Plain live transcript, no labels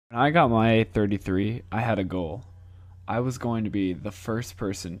When I got my A33, I had a goal. I was going to be the first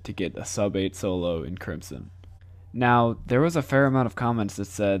person to get a sub 8 solo in Crimson. Now, there was a fair amount of comments that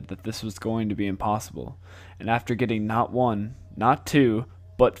said that this was going to be impossible, and after getting not one, not two,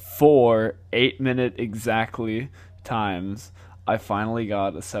 but four 8-minute exactly times, I finally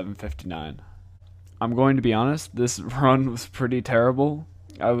got a 759. I'm going to be honest, this run was pretty terrible.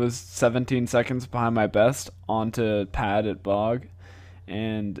 I was 17 seconds behind my best onto pad at Bog,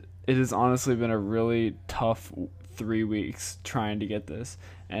 and it has honestly been a really tough 3 weeks trying to get this,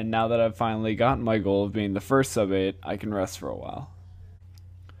 and now that I've finally gotten my goal of being the first sub 8, I can rest for a while.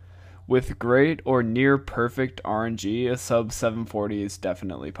 With great or near perfect RNG, a sub 740 is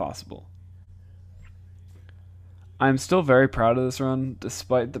definitely possible. I'm still very proud of this run,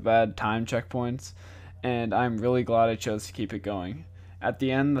 despite the bad time checkpoints, and I'm really glad I chose to keep it going. At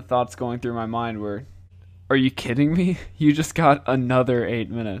the end, the thoughts going through my mind were, are you kidding me? You just got another 8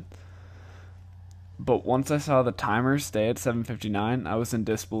 minutes. But once I saw the timer stay at 7:59, I was in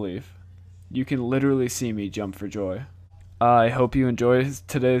disbelief. You can literally see me jump for joy. I hope you enjoyed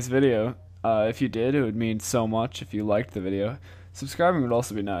today's video. If you did, it would mean so much if you liked the video. Subscribing would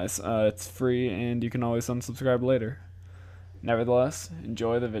also be nice. It's free and you can always unsubscribe later. Nevertheless,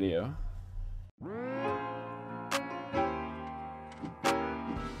 enjoy the video.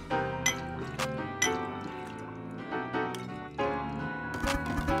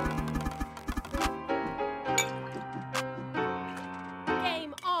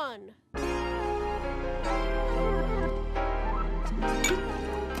 Game on!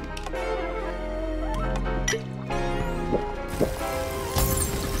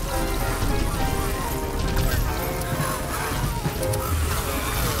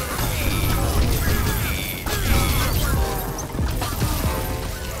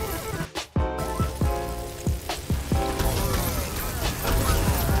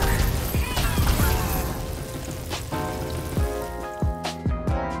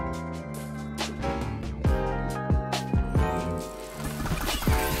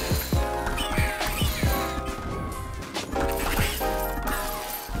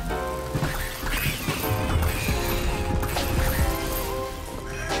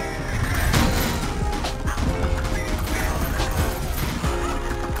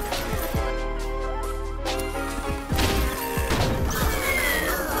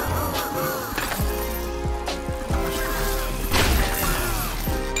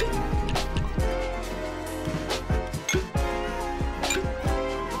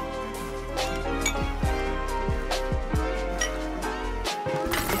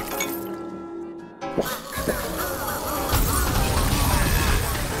 Wow.